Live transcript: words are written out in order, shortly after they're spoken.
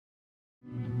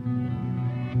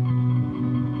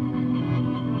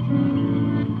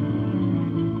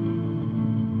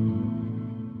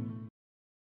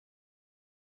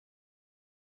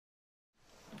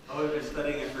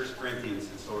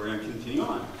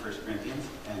1 Corinthians,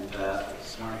 and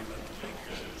this morning,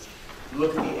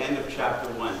 look at the end of chapter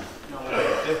 1. You know,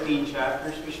 15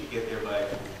 chapters, we should get there by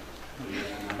 2 years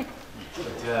from now.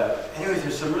 But anyways,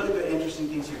 there's some really good, interesting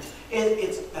things here.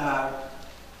 It's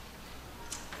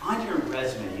on your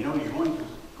resume, you know, you're going to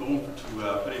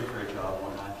put in for a job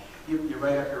one night. You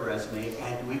write up your resume,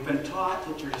 and we've been taught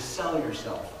that you're to sell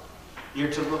yourself.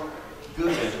 You're to look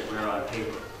good, as it were, on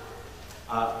paper.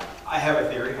 I have a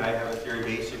theory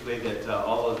basically that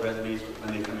all those resumes,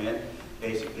 when they come in,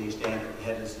 basically you stand at the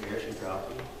head of the stairs, you drop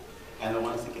them, and the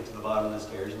ones that get to the bottom of the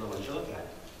stairs are the ones you look at.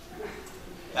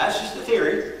 That's just a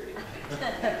theory,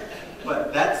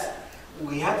 but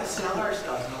we have to sell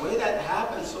ourselves. And the way that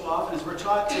happens so often is we're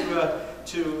taught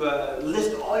to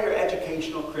list all your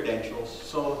educational credentials.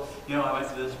 So, you know, I went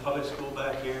to this public school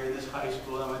back here, this high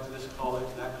school, I went to this college,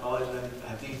 and that college, and I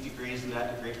have these degrees and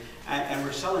that degree. And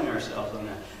we're selling ourselves on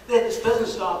that. This doesn't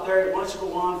stop there. It wants to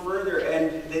go on further,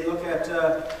 and they look at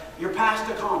your past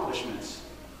accomplishments.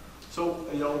 So,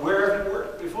 you know, where have you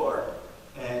worked before?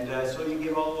 And so you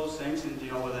give all those things, and,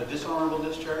 you know, with a dishonorable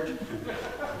discharge,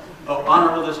 oh,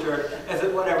 honorable discharge, as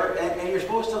it, whatever, and you're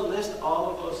supposed to list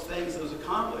all of those things, those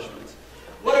accomplishments.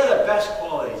 What are the best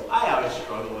qualities? I always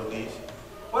struggle with these.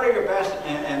 What are your best,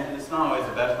 and it's not always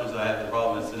the best ones that I have the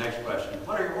problem, it's the next question.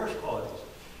 What are your worst qualities?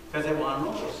 Because they want to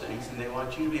know those things, and they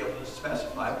want you to be able to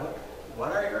specify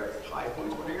what are your high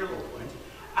points, what are your low points,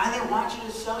 and they want you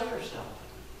to sell yourself.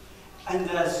 And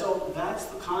so that's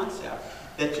the concept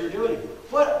that you're doing.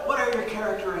 What are your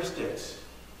characteristics?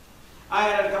 I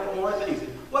added a couple more things.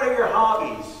 What are your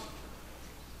hobbies?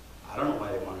 I don't know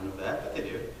why they want to know that, but they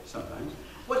do sometimes.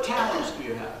 What talents do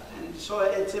you have? And so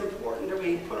it's important that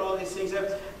we put all these things up.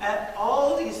 And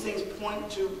all these things point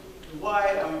to why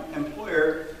an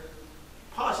employer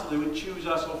possibly would choose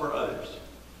us over others.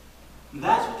 And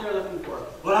that's what they're looking for.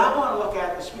 What I want to look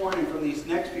at this morning from these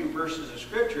next few verses of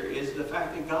Scripture is the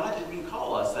fact that God didn't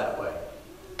call us that way.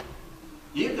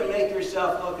 You can make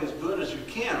yourself look as good as you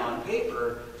can on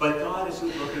paper, but God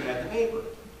isn't looking at the paper.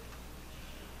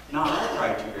 Not our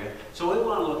criteria. So what we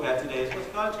want to look at today is what's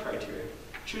God's criteria.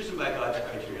 Choosing by God's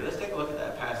criteria. Let's take a look at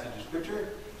that passage of Scripture.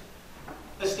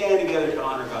 Let's stand together to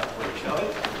honor God's word, shall we?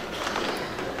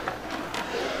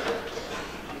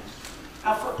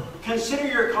 Now, consider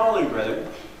your calling, brethren,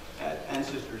 and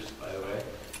sisters, by the way,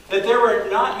 that there were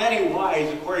not many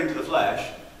wise according to the flesh,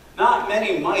 not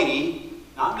many mighty,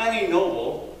 not many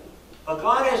noble, but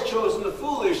God has chosen the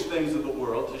foolish things of the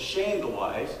world to shame the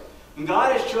wise, and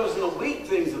God has chosen the weak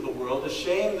things of the world to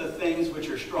shame the things which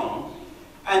are strong,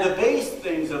 and the base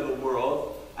things of the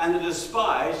world and the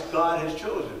despised God has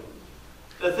chosen,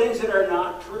 the things that are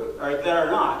not true, or that are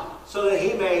not, so that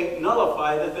he may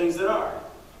nullify the things that are,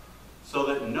 so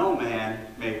that no man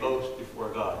may boast before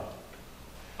God.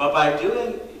 But by his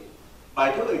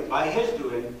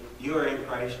doing, you are in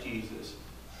Christ Jesus,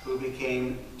 who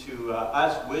became to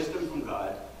us wisdom from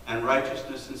God, and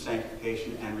righteousness and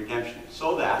sanctification and redemption,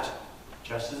 so that,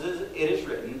 just as it is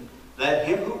written, let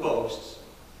him who boasts,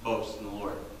 boast in the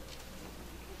Lord.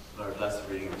 Lord, bless the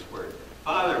reading of his word.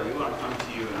 Father, we want to come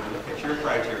to you and look at your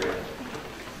criteria.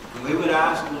 And we would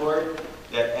ask, Lord,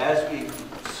 that as we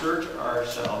search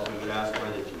ourselves, we would ask,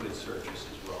 Lord, that you would search us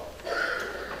as well.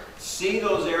 See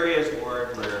those areas,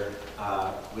 Lord, where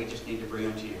we just need to bring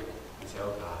them to you and say,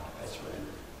 oh God, I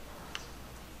surrender.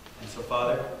 And so,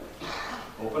 Father,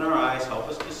 open our eyes, help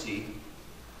us to see.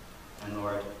 And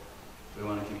Lord, we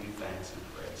want to give you thanks and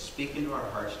praise. Speak into our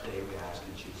hearts today, we ask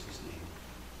in Jesus' name.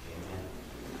 Amen.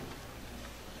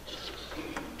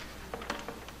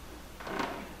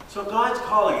 So God's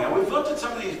calling. Now we've looked at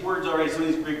some of these words already, some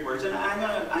of these Greek words, and I'm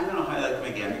going to highlight them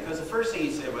again because the first thing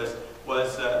he said was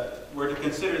we're to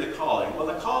consider the calling. Well,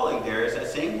 the calling there is that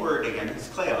same word again. It's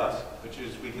kleos, which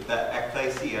is we get that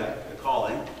ekklesia, the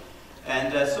calling.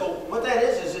 And so what that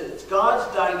is it's God's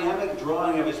dynamic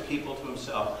drawing of his people to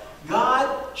himself.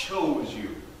 God chose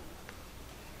you.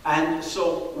 And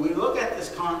so we look at this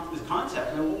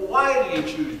concept, and well, why did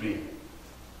he choose me?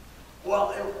 Well,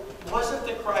 it wasn't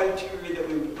the criteria that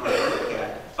we would look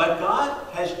at, but God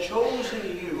has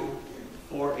chosen you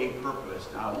for a purpose.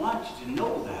 Now, I want you to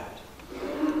know that.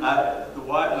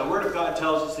 The Word of God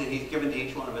tells us that he's given to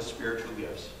each one of us spiritual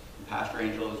gifts. And Pastor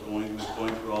Angel is going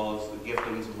through all of the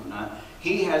giftings and whatnot.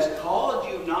 He has called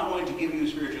you not only to give you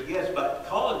spiritual gifts, but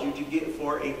called you to give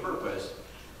for a purpose.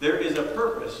 There is a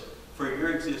purpose for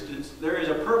your existence. There is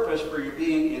a purpose for your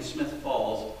being in Smith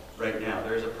Falls right now.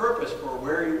 There is a purpose for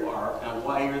where you are and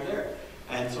why you're there.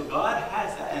 And so God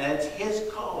has that, and it's his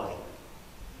calling.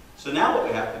 So now what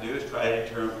we have to do is try to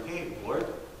determine, okay, Lord,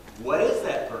 what is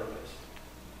that purpose?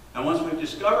 And once we've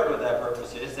discovered what that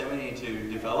purpose is, then we need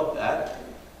to develop that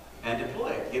and deploy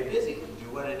it. Get busy and do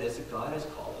what it is that God has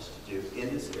called us to do in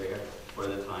this area for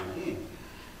the time being.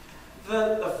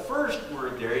 The first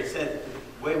word there, it said,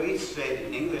 the way we say it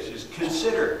in English is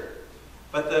consider.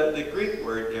 But the Greek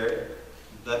word there,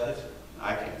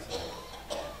 I can't say it.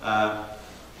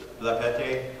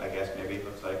 Lepete, I guess maybe it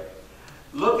looks like.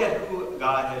 Look at who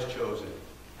God has chosen.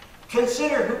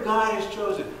 Consider who God has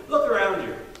chosen. Look around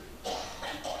you.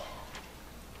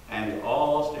 And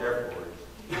all stare forward.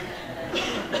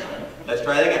 Let's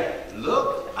try that again.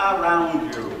 Look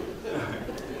around you.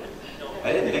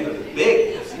 I didn't think it was a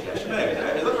big suggestion.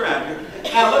 Anyway, look around you.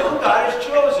 Now look who God has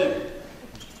chosen.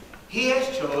 He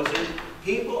has chosen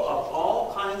people of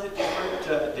all kinds of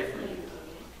different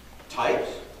types,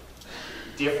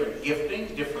 different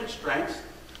giftings, different strengths,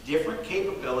 different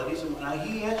capabilities and whatnot.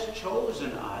 He has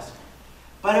chosen us,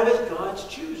 but it was God's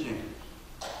choosing.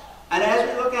 And as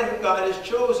we look at who God has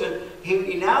chosen,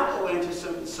 we now go into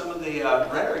some of the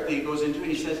rhetoric that he goes into.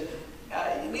 He says,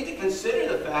 you need to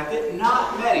consider the fact that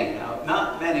not many. Now,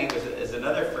 not many is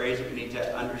another phrase that we need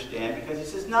to understand, because he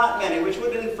says not many, which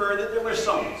would infer that there were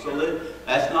some. So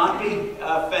let's not be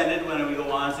offended when we go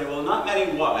on and say, well, not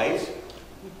many wise.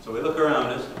 So we look around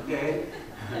us, okay?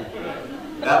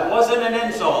 That wasn't an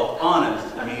insult,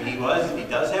 honest. I mean, he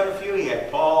does have a few. He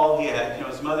had Paul, he had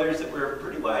some others that were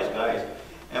pretty wise guys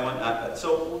and whatnot.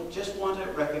 So we just want to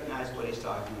recognize what he's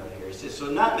talking about here. He says, so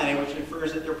not many, which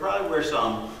infers that there probably were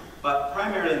some, but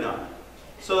primarily none.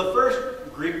 So the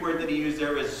first Greek word that he used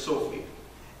there was Sophie.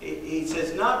 He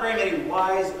says, not very many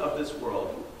wise of this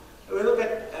world. We look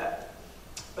at,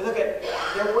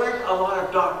 there weren't a lot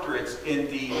of doctorates in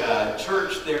the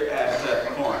church there at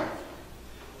Corinth.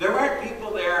 There weren't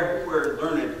people there who were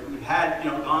learned, who had,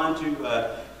 gone to,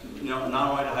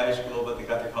 not only to high school, but they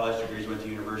got their college degrees, went to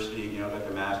university, got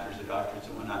their masters, their doctorates,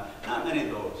 and whatnot. Not many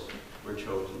of those were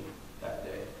chosen that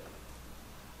day.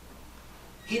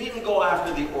 He didn't go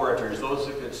after the orators, those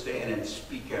that could stand and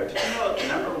speak out. Did you know what the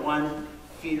number one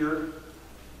fear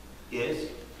is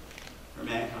for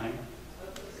mankind?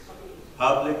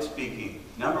 Public speaking.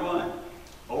 Number one,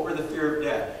 over the fear of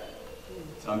death.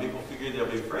 Some people figure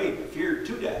they'll be afraid, fear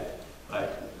to death.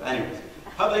 But anyways,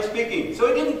 public speaking.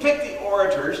 So he didn't pick the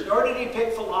orators, nor did he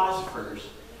pick philosophers.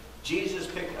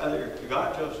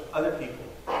 God chose other people.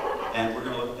 And we're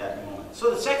going to look at that in a moment. So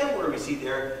the second word we see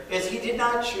there is he did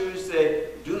not choose the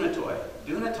dunatoi.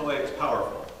 Dunatoi is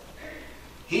powerful.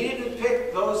 He didn't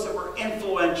pick those that were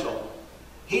influential.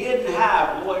 He didn't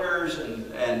have lawyers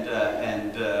and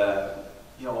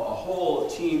a whole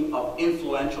team of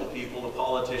influential people, the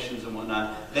politicians and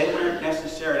whatnot. They weren't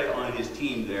necessarily on his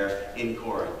team there in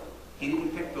Corinth. He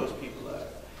didn't pick those people out.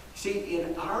 See,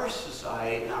 in our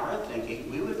society, in our thinking,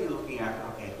 we would be looking at,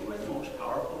 okay, who are the most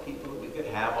powerful people that we could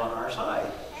have on our side?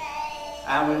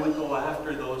 And we would go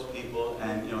after those people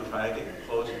and try to get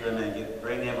close to them and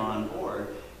bring them on board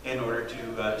in order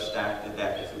to stack the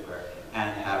deck, as it were,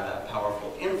 and have that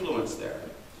powerful influence there.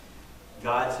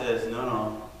 God says,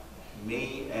 no,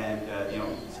 me and,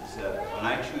 when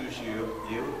I choose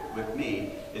you with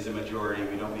me is a majority.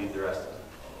 We don't need the rest of them.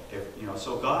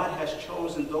 So God has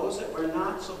chosen those that were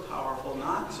not so powerful,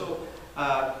 not so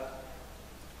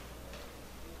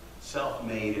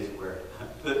self-made, as it were.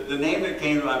 The name that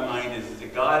came to my mind is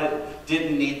that God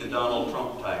didn't need the Donald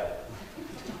Trump type.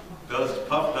 Those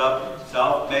puffed up,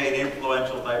 self-made,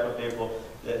 influential type of people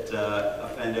that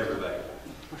offend everybody.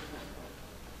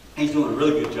 He's doing a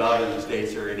really good job in the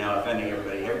States right now, offending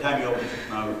everybody. Every time he opens his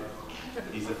mouth,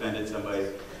 he's offended somebody,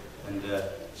 and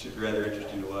it should be rather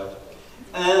interesting to watch.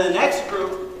 And then the next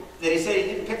group that he said he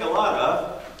didn't pick a lot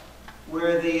of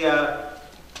were the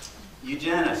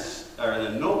eugenists, or the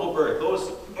noble birth,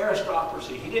 those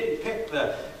aristocracy. He didn't pick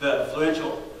the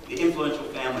influential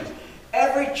families.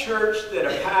 Every church that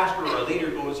a pastor or a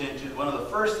leader goes into, one of the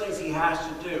first things he has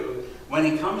to do when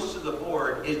he comes to the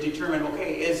board is determine,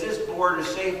 okay, is this board a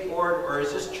safe board, or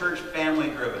is this church family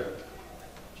driven?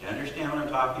 Do you understand what I'm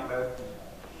talking about?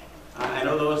 I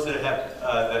know those that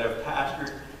have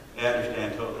pastored, they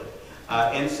understand totally.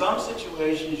 In some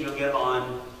situations, you'll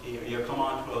come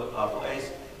onto a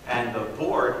place, and the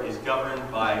board is governed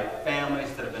by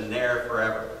families that have been there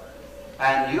forever.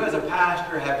 And you as a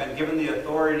pastor have been given the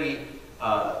authority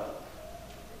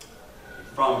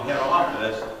from head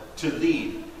office to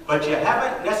lead. But you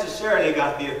haven't necessarily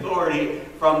got the authority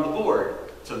from the board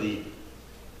to lead.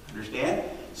 Understand?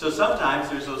 So sometimes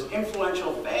there's those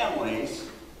influential families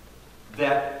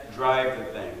that drive the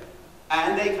thing.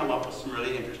 And they come up with some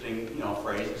really interesting,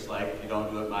 phrases like, if you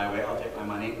don't do it my way, I'll take my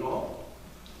money and go home.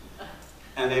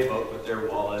 And they vote with their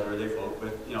wallet, or they vote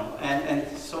with,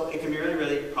 and so it can be really,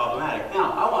 really problematic.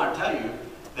 Now, I want to tell you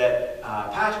that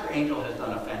Pastor Angel has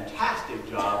done a fantastic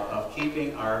job of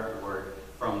keeping our board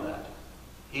from that.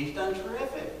 He's done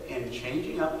terrific in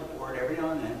changing up the board every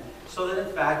now and then, so that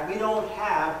in fact we don't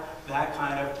have that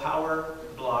kind of power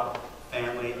block,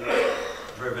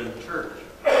 family-driven church.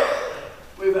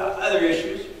 We've got other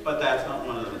issues, but that's not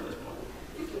one of them at this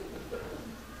point.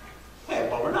 Hey,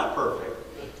 well, we're not perfect.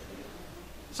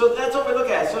 So that's what we look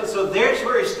at. So there's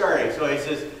where he's starting. So he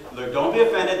says, look, don't be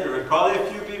offended. There were probably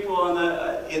a few people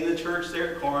in the church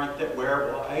there at Corinth that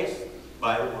wear wives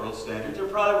by the world's standards. There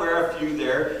probably were a few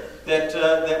there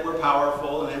that were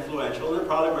powerful and influential. And there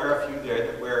probably were a few there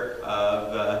that were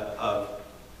of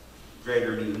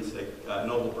greater means, like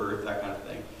noble birth, that kind of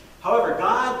thing. However,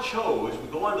 God chose, we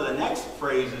go on to the next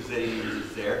phrases that he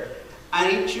uses there,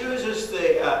 and he chooses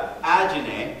the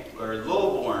agene, or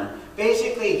lowborn.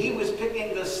 Basically, he was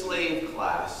picking the slave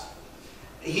class.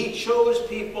 He chose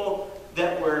people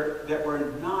that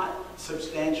were not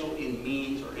substantial in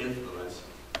means or influence.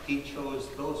 He chose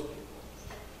those people.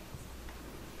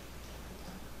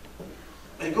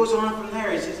 And it goes on from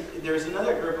there. He says there's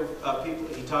another group of people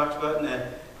he talks about,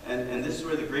 and this is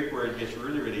where the Greek word gets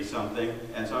really, really something,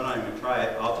 and so I'm not even going to try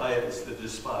it. I'll tell you, it's the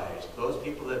despised. Those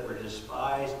people that were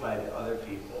despised by the other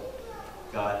people,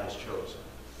 God has chosen.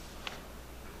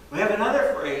 We have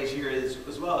another phrase here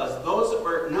as well as those that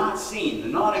were not seen, the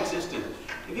non-existent.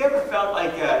 Have you ever felt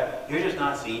like you're just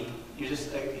not seen? You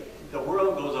just the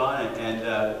world goes on, and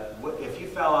if you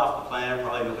fell off the planet,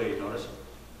 probably nobody would notice.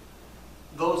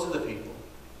 Those are the people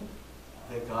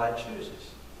that God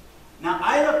chooses. Now,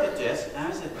 I looked at this, and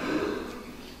I said,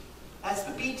 that's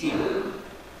the B team.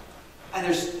 And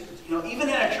there's, even in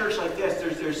a church like this,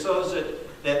 there's those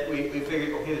that we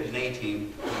figured, okay, there's an A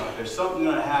team. If there's something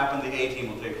going to happen, the A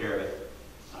team will take care of it.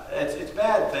 It's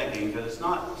bad thinking, because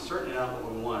it's certainly not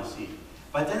what we want to see.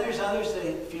 But then there's others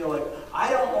that feel like, I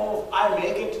don't know if I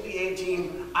make it to the A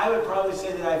team. I would probably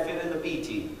say that I fit in the B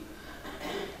team.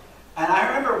 And I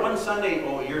remember one Sunday,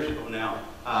 years ago now,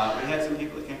 we had some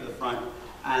people that came to the front,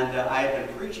 and I had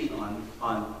been preaching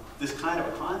on this kind of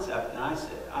a concept, and I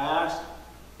asked,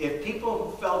 if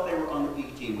people felt they were on the B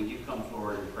team, would you come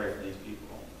forward and pray for these people?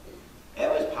 It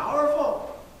was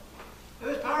powerful. It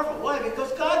was powerful. Why?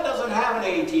 Because God doesn't have an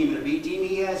A team and a B team.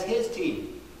 He has his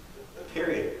team.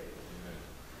 Period.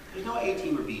 There's no A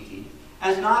team or B team.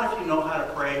 And it's not if you know how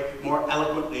to pray more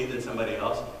eloquently than somebody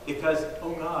else, because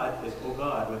oh God is oh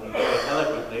God, whether you pray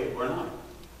eloquently or not.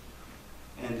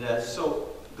 And so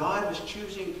God was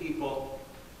choosing people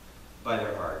by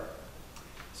their heart.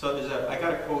 So I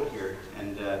got a quote here,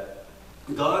 and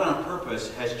God on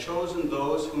purpose has chosen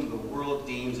those whom the world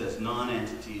deems as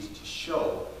non-entities to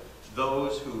show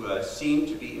those who seem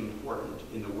to be important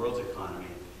in the world's economy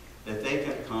that they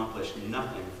can accomplish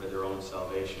nothing for their own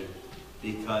salvation,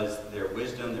 because their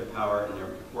wisdom, their power, and their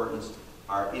importance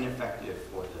are ineffective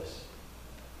for this.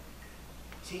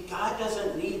 See, God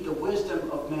doesn't need the wisdom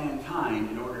of mankind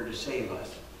in order to save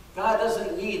us. God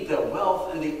doesn't need the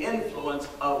wealth and the influence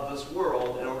of this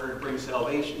world in order to bring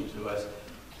salvation to us.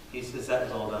 He says that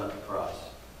was all done at the cross.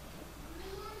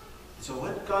 So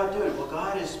what's God doing? Well,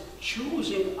 God is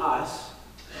choosing us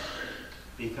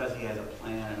because he has a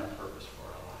plan and a purpose for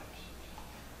our lives.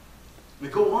 We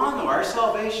go on, though. Our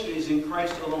salvation is in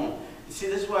Christ alone. You see,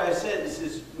 this is why I said,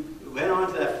 we went on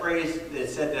to that phrase that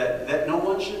said that no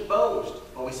one should boast.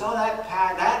 Well, we saw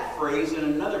that phrase in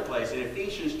another place, in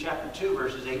Ephesians chapter 2,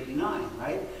 verses 8 and 9,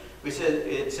 right?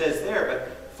 It says there,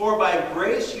 but for by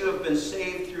grace you have been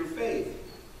saved through faith,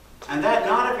 and that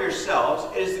not of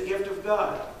yourselves, it is the gift of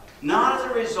God, not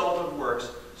as a result of works,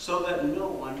 so that no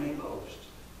one may boast.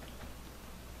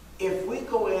 If we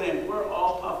go in and we're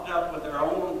all puffed up with our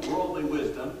own worldly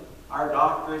wisdom, our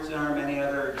doctorates and our many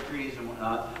other degrees and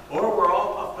whatnot, or we're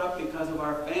all puffed up because of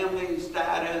our family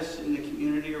status in the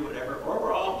community or whatever, or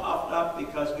we're all puffed up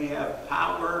because we have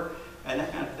power and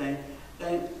that kind of thing,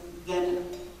 then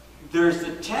there's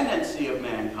the tendency of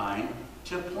mankind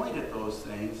to point at those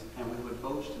things, and we would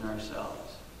boast in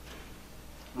ourselves.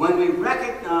 When we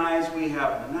recognize we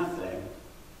have nothing,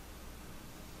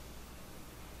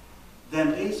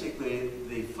 then basically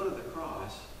the foot of the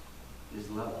cross is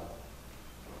level.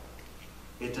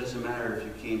 It doesn't matter if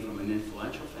you came from an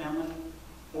influential family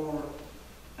or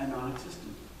a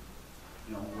non-existent,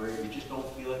 where you just don't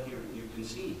feel like you can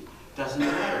see. Doesn't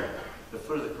matter. The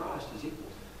foot of the cross is equal.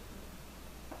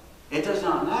 It does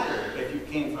not matter if you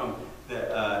came from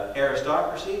the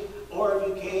aristocracy or if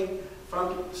you came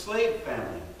from slave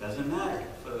family. Doesn't matter.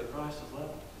 The foot of the cross is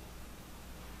level.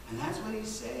 And that's what he's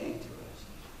saying to us.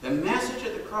 The message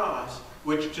of the cross,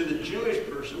 which to the Jewish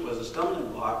person was a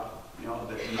stumbling block,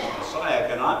 that the Messiah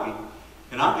cannot be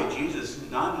cannot be Jesus,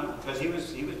 because he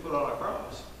was put on a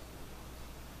cross.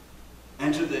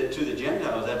 And to the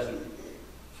Gentiles, absolute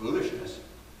foolishness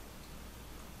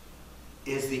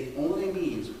is the only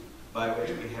means by which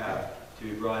we have to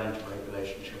be brought into right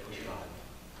relationship with God.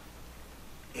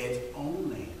 It's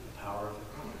only the power of the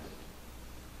cross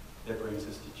that brings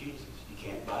us to Jesus. You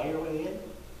can't buy your way in.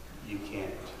 You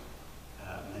can't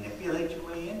manipulate your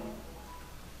way in.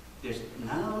 There's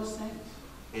none of those things.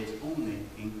 It's only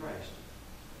in Christ.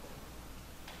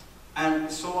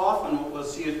 And so often what we'll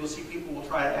see is people will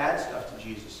try to add stuff to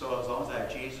Jesus. So as long as I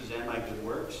have Jesus and my good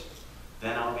works,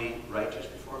 then I'll be righteous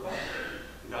before God.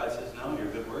 And God says, no, your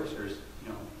good works are,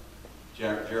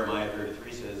 Jeremiah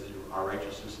 33 says, our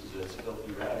righteousness is as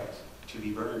filthy rags, to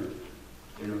be burned.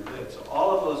 They're no good. So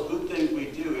all of those good things we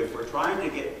do, if we're trying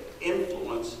to get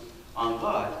influence on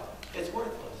God, it's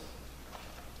worthless.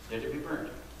 They're to be burned.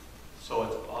 So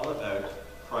it's all about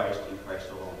Christ and Christ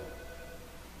alone.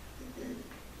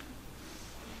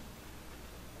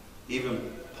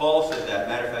 Even Paul said that.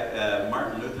 Matter of fact,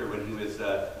 Martin Luther, when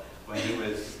he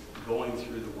was going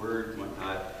through the Word and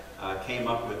whatnot, came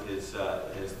up with his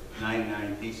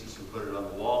 99 theses and put it on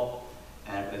the wall.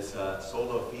 And it was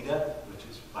sola fide, which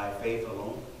is by faith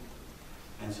alone.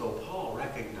 And so Paul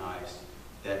recognized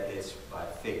that it's by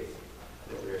faith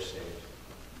that we are saved.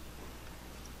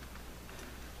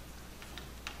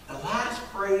 The last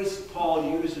phrase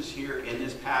Paul uses here in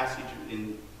this passage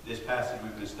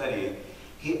we've been studying,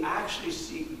 he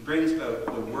actually brings about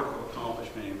the work of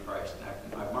accomplishment in Christ.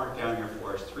 And I've marked down here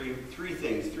for us three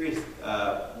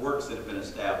works that have been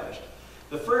established.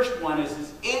 The first one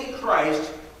is in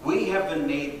Christ we have been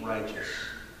made righteous.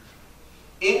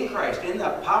 In Christ, in the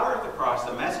power of the cross,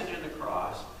 the message of the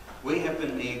cross, we have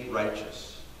been made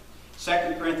righteous. 2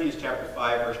 Corinthians chapter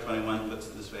 5, verse 21 puts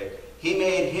it this way. He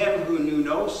made him who knew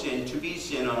no sin to be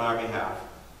sin on our behalf,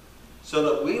 so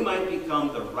that we might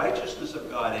become the righteousness of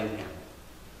God in him.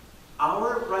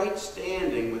 Our right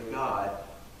standing with God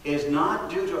is not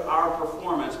due to our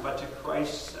performance, but to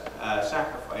Christ's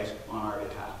sacrifice on our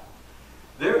behalf.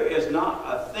 There is not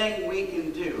a thing we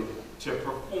can do to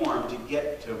perform to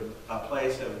get to a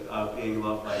place of being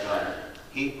loved by God.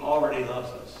 He already loves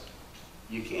us.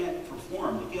 You can't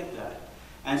perform to get that.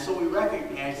 And so we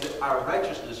recognize that our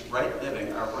righteousness, right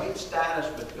living, our right status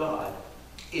with God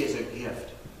is a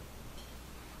gift.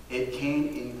 It came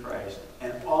in Christ.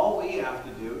 And all we have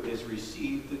to do is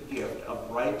receive the gift of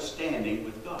right standing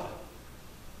with God.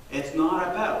 It's not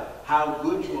about how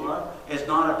good you are. It's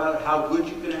not about how good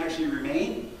you can actually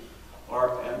remain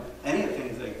or any of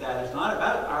things like that. It's not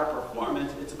about our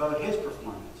performance. It's about his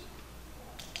performance.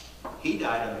 He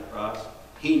died on the cross.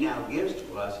 He now gives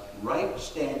to us right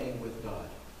standing with God.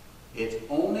 It's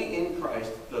only in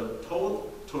Christ the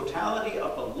totality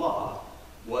of the law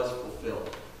was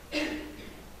fulfilled.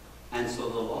 And so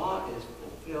the law is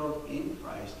fulfilled in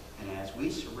Christ. And as we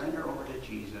surrender over to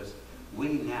Jesus, we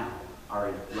now are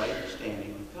in right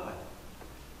standing with God.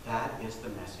 That is the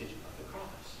message of the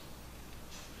cross.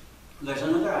 There's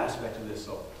another aspect of this,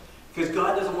 though. Because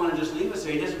God doesn't want to just leave us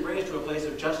there. He doesn't bring us to a place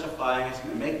of justifying us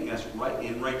and making us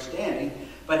in right standing.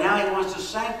 But now he wants to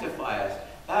sanctify us.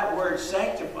 That word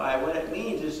sanctify, what it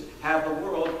means is have the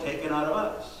world taken out of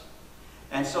us.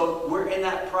 And so we're in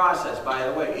that process, by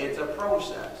the way. It's a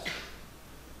process.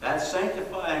 That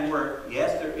sanctifying work,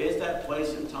 yes, there is that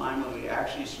place and time when we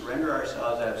actually surrender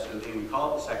ourselves absolutely. We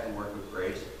call it the second work of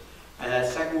grace. And that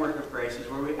second work of grace is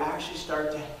where we actually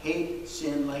start to hate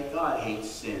sin like God hates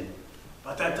sin.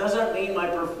 But that doesn't mean my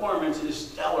performance is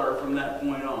stellar from that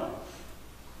point on.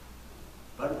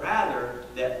 But rather,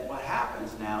 that what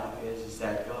happens now is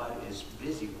that God is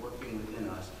busy working within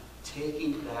us,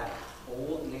 taking that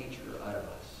old nature out of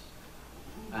us.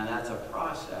 And that's a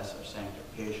process of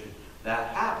sanctification.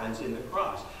 That happens in the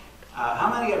cross.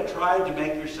 How many have tried to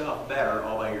make yourself better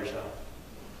all by yourself?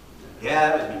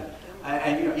 Yeah, that was me.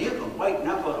 And you can white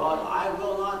knuckle it all. I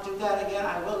will not do that again.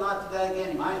 I will not do that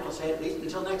again. You might as well say at least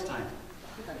until next time.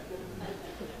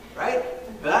 Right?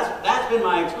 But that's been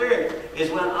my experience, is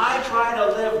when I try to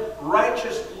live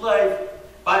righteous life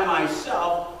by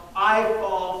myself, I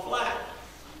fall flat.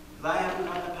 Because I haven't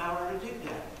got the power to do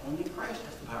that. Only Christ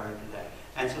has the power to do that.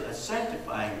 And so the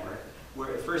sanctifying work, where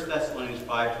 1 Thessalonians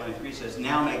 5:23 says,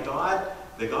 now may God,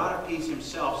 the God of peace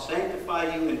himself,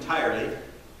 sanctify you entirely,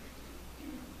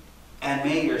 and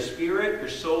may your spirit, your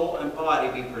soul, and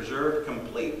body be preserved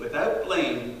complete, without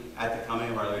blame, at the coming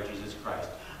of our Lord Jesus Christ.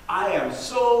 I am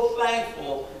so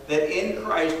thankful that in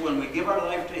Christ, when we give our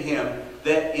life to him,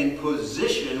 that in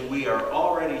position we are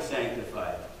already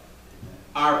sanctified.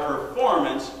 Our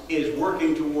performance is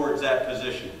working towards that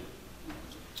position.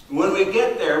 When we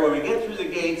get there, when we get through the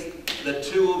gates, the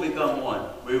two will become one.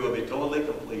 We will be totally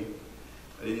complete.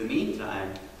 But in the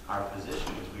meantime, our position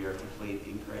is we are complete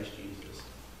in Christ Jesus,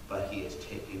 but he is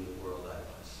taking the world out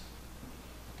of us.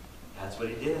 That's what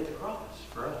he did at the cross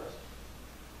for us.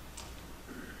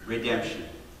 Redemption.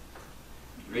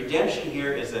 Redemption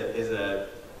here is a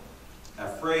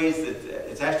phrase that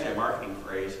it's actually a marketing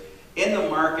phrase. In the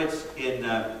markets in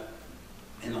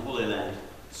the Holy Land,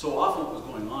 so often what was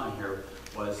going on here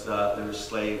was there were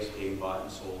slaves being bought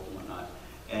and sold and whatnot.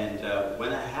 And when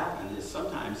that happened, is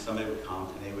sometimes somebody would come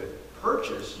and they would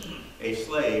purchase a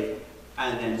slave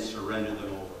and then surrender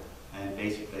them over and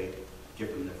basically give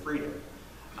them their freedom.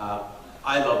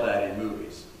 I love that in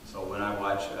movies. So when I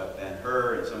watch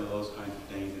Ben-Hur and some of those kinds of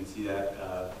things and see that,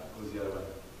 what was the other one?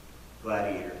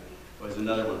 Gladiator was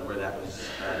another one where that was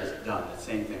done. The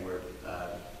same thing where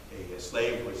a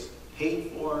slave was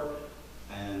paid for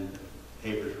and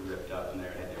papers were ripped up and they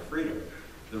had their freedom.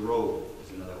 The robe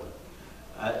is another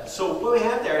one. So what we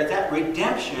have there is that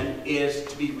redemption is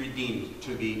to be redeemed,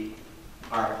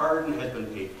 our pardon has been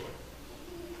paid for.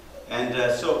 And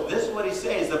so this is what he's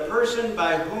saying, is the person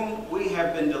by whom we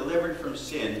have been delivered from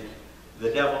sin,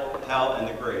 the devil, hell, and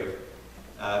the grave,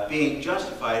 being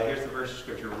justified, here's the verse of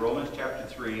Scripture, Romans chapter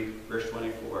 3, verse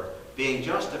 24, being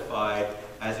justified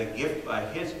as a gift by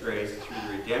his grace through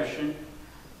the redemption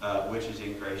which is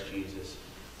in Christ Jesus.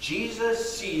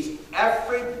 Jesus sees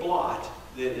every blot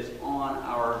that is on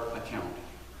our account.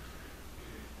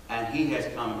 And he has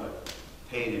come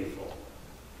paid in full.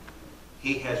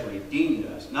 He has redeemed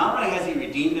us. Not only has he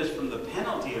redeemed us from the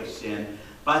penalty of sin,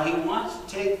 but he wants to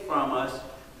take from us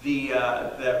the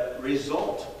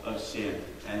result of sin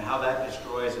and how that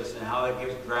destroys us and how that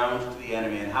gives grounds to the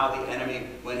enemy and how the enemy,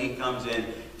 when he comes in,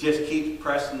 just keeps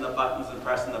pressing the buttons and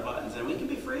pressing the buttons, and we can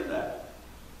be free of that.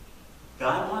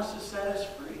 God wants to set us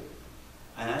free.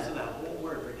 And that's what that whole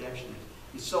word redemption is.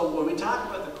 And so when we talk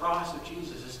about the cross of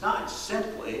Jesus, it's not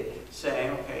simply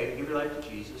saying, okay, give your life to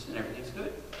Jesus and everything's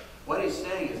good. What he's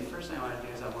saying is, the first thing I want to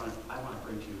do is I want to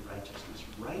bring to you righteousness,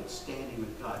 right standing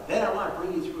with God. Then I want to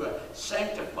bring you through a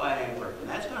sanctifying work. And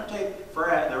that's going to take for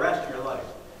the rest of your life.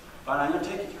 But I'm going to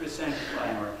take you through a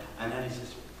sanctifying work. And then he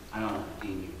says, I want to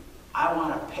redeem you. I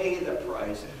want to pay the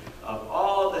price of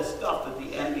all the stuff that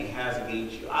the enemy has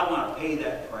against you. I want to pay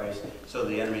that price so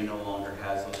the enemy no longer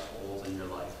has those holes in your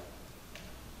life.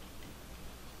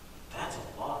 That's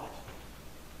a lot.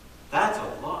 That's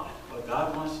a lot. What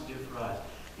God wants to do for us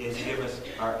is give us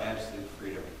our absolute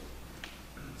freedom.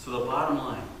 So the bottom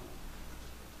line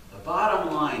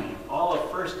in all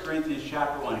of 1 Corinthians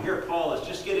chapter 1, here Paul is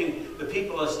just getting the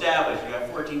people established. We have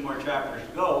 14 more chapters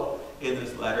to go in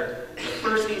this letter. The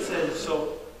first thing he says,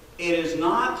 so it is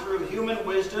not through human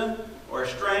wisdom or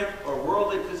strength or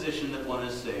worldly position that one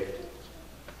is saved,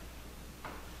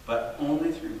 but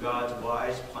only through God's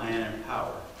wise plan and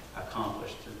power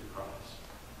accomplished through the cross.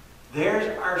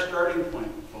 There's our starting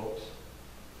point, folks.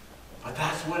 But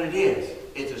that's what it is.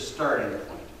 It's a starting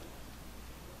point.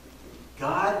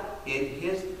 God, in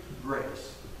his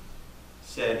grace,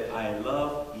 said, I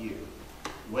love you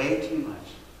way too much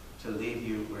to leave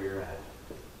you where you're at.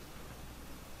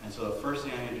 And so the first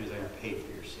thing I'm going to do is I'm going to pay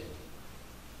for your sin.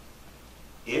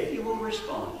 If you will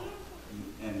respond,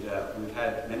 and we've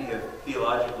had many a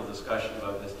theological discussion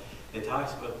about this, it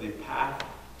talks about the path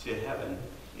to heaven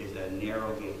is a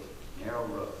narrow gate, narrow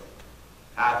road.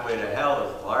 Pathway to hell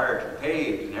is large and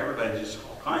paved, and everybody, just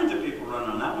all kinds of people run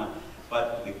on that one.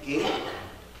 But the gate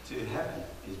to heaven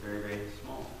is very, very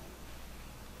small.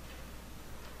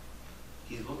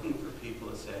 He's looking for people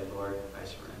to say, Lord, I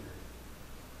surrender.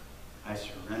 I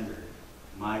surrender.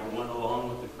 Am I going along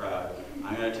with the crowd?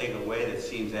 I'm going to take a way that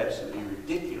seems absolutely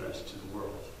ridiculous to the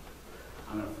world.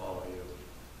 I'm going to follow you.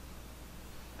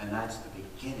 And that's the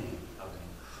beginning of an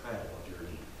incredible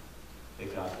journey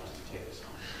that God wants to take us on.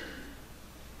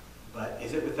 But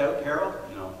is it without peril?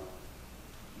 No.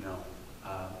 No.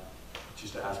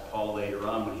 Just to ask Paul later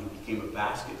on when he became a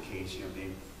basket case,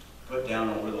 being put down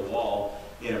over the wall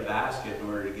in a basket in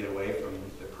order to get away from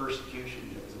the persecution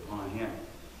that was upon him.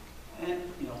 And,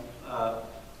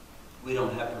 we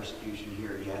don't have persecution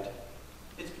here yet.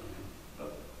 It's coming,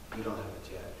 but we don't have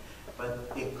it yet.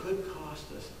 But it could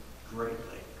cost us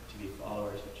greatly to be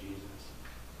followers of Jesus.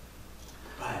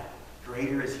 But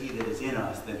greater is he that is in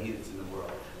us than he that's in the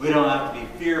world. We don't have to be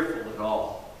fearful at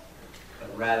all,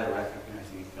 but rather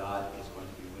recognizing that God is going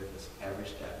to be with us every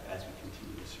step as we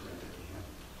continue to surrender to him.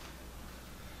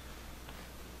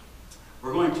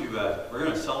 We're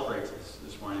going to celebrate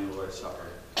this morning the Lord's Supper.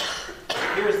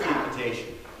 Here's the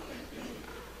invitation.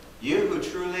 You who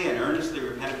truly and earnestly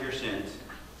repent of your sins,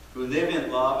 who live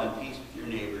in love and peace with your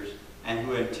neighbors, and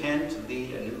who intend to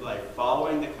lead a new life,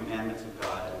 following the commandments of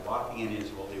God and walking in his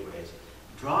holy ways,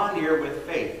 draw near with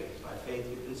faith. By faith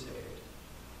you've been saved.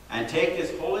 And take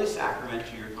this holy sacrament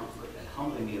to your comfort and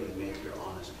humbly kneel and make your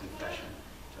honest confession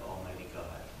to Almighty God.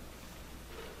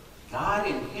 God,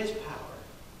 in his power,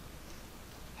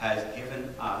 has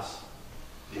given us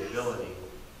the ability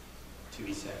to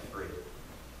be set free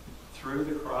through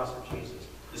the cross of Jesus.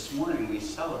 This morning we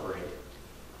celebrate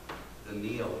the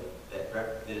meal that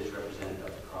is representative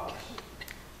of the cross.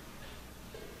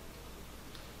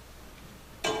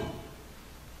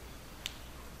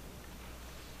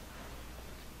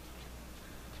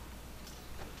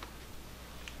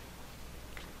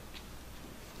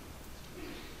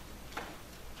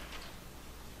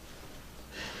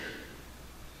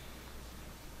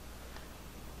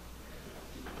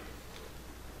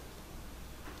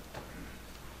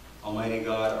 Almighty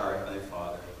God, our Heavenly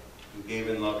Father, who gave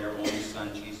in love your only Son,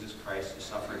 Jesus Christ, to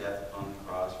suffer death upon the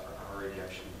cross for our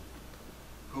redemption,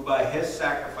 who by his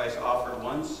sacrifice offered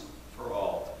once for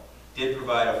all, did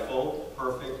provide a full,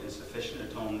 perfect, and sufficient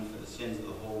atonement for the sins of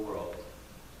the whole world.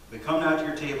 We come now to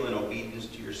your table in obedience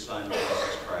to your Son,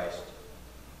 Jesus Christ,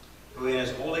 who in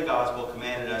his holy gospel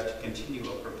commanded us to continue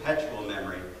a perpetual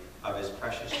memory of his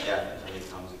precious death until he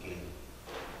comes again.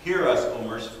 Hear us, O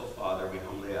merciful Father, we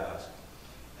humbly ask,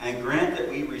 and grant that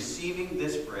we, receiving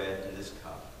this bread and this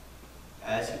cup,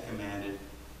 as he commanded,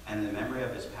 and in the memory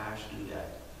of his passion and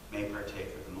death, may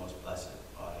partake of the most blessed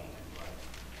body and blood.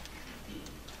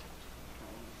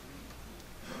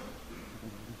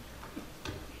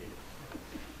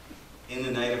 In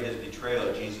the night of his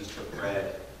betrayal, Jesus took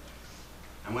bread,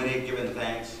 and when he had given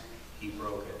thanks, he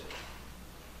broke it.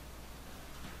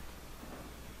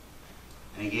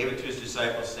 And he gave it to his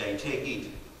disciples, saying, "Take,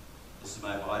 eat. This is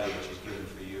my body, which is given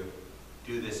for you.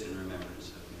 Do this in remembrance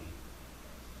of me."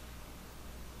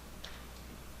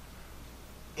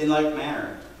 In like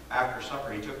manner, after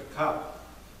supper, he took a cup,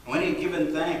 and when he had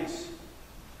given thanks,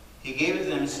 he gave it to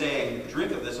them, saying,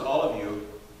 "Drink of this, all of you,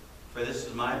 for this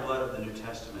is my blood of the New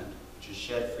Testament, which is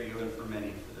shed for you and for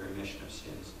many for the remission of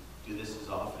sins. Do this as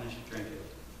often as you drink it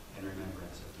in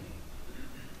remembrance of me."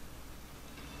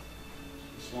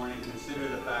 This morning, consider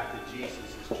the fact that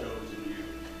Jesus has chosen you.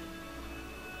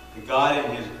 And God,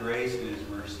 in his grace and his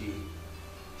mercy,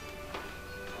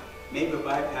 maybe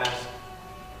bypass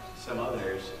some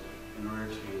others in order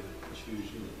to choose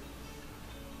you.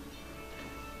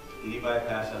 Did he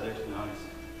bypass others? No.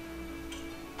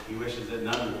 He wishes that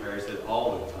none would perish, that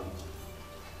all would come.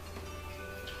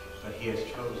 But he has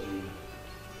chosen you.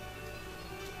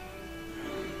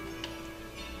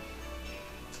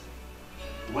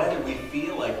 Whether we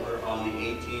feel like we're on the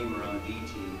A team or on the B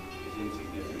team is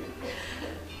insignificant.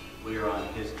 We are on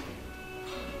his team.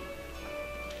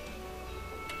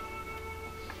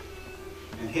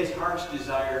 And his heart's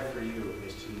desire for you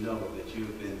is to know that you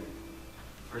have been,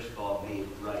 first of all, made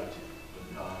right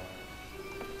with God.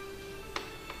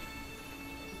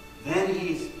 Then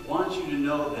he wants you to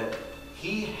know that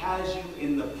he has you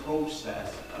in the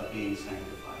process of being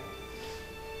sanctified.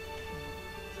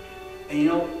 And you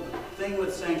know, the thing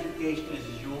with sanctification is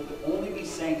you will only be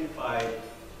sanctified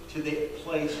to the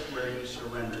place where you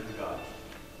surrender to God.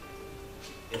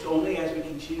 It's only as we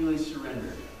continually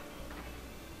surrender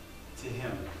to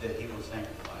him that he will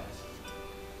sanctify us.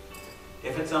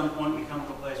 If at some point we come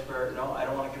to a place where, no, I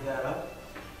don't want to give that up,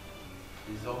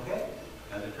 it's okay.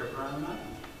 Another trip around the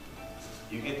mountain.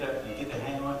 You get to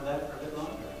hang on to that for a bit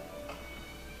longer.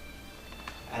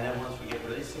 And then once we get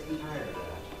really sick and tired of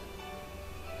that,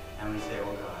 and we say,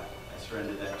 "Oh God, I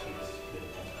surrender that to you. This is good.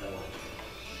 That's what I want."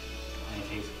 And he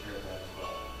takes care of that as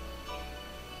well.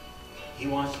 He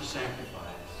wants to sanctify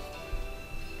us.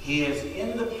 He is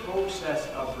in the process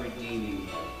of redeeming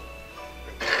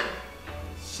you,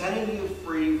 setting you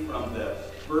free from the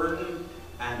burden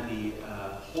and the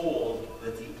hold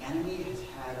that the enemy has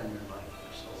had on your life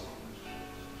for so long.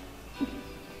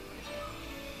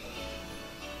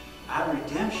 At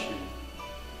redemption,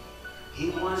 he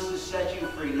wants to set you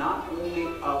free not only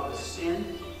of the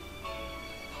sin,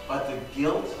 but the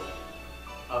guilt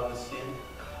of the sin,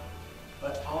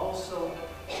 but also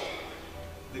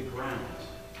the grounds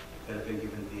that have been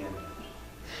given to the enemy.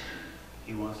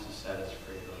 He wants to set us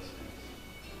free of those things.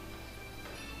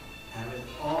 And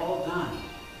it's all done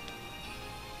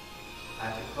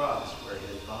at the cross where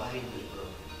his body was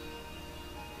broken.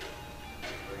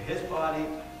 Where his body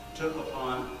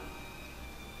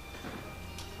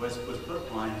was put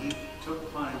upon, he took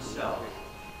upon himself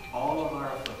all of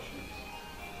our afflictions,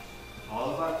 all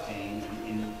of our pain.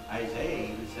 In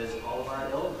Isaiah, it says all of our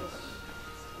illness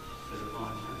was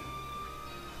upon him.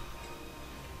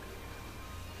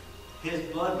 His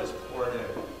blood was poured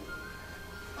out.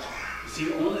 You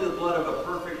see, only the blood of a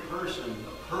perfect person,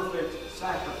 a perfect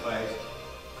sacrifice,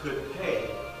 could pay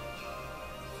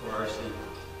for our sin.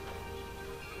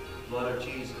 The blood of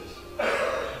Jesus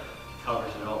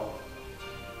covers it all.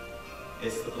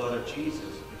 It's the blood of Jesus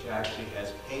which actually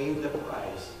has paid the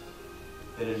price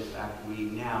that in fact we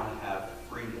now have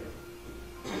freedom.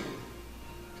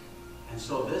 And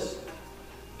so this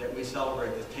that we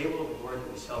celebrate, the table of the Lord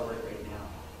that we celebrate right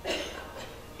now,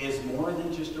 is more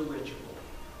than just a ritual.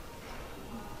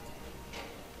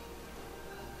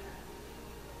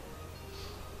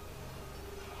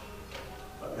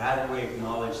 But rather we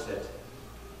acknowledge that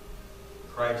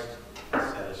Christ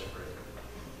has set us free.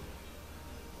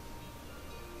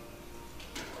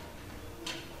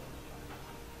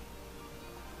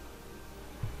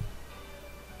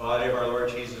 Body of our Lord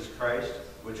Jesus Christ,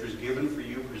 which was given for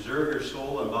you, preserve your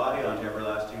soul and body unto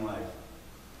everlasting life.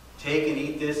 Take and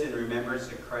eat this in remembrance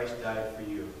that Christ died for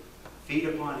you. Feed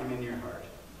upon him in your heart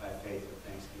by faith and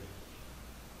thanksgiving.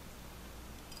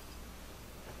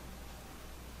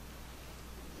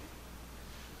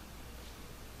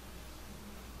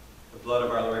 The blood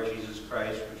of our Lord Jesus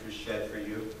Christ, which was shed for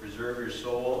you, preserve your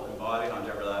soul and body unto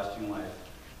everlasting life.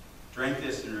 Drink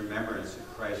this in remembrance that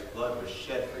Christ's blood was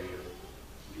shed for you.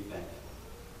 Be thankful.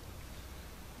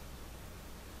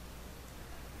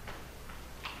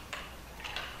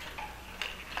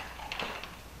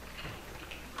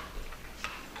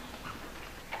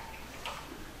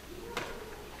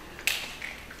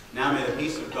 Now may the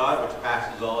peace of God, which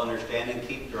passes all understanding,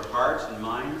 keep your hearts and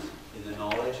minds in the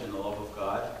knowledge and the love of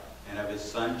God and of his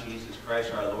Son, Jesus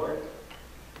Christ our Lord.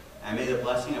 And may the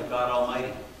blessing of God Almighty,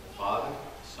 the Father,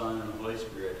 the Son, and the Holy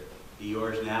Spirit be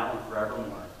yours now and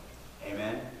forevermore.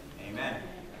 Amen. Amen.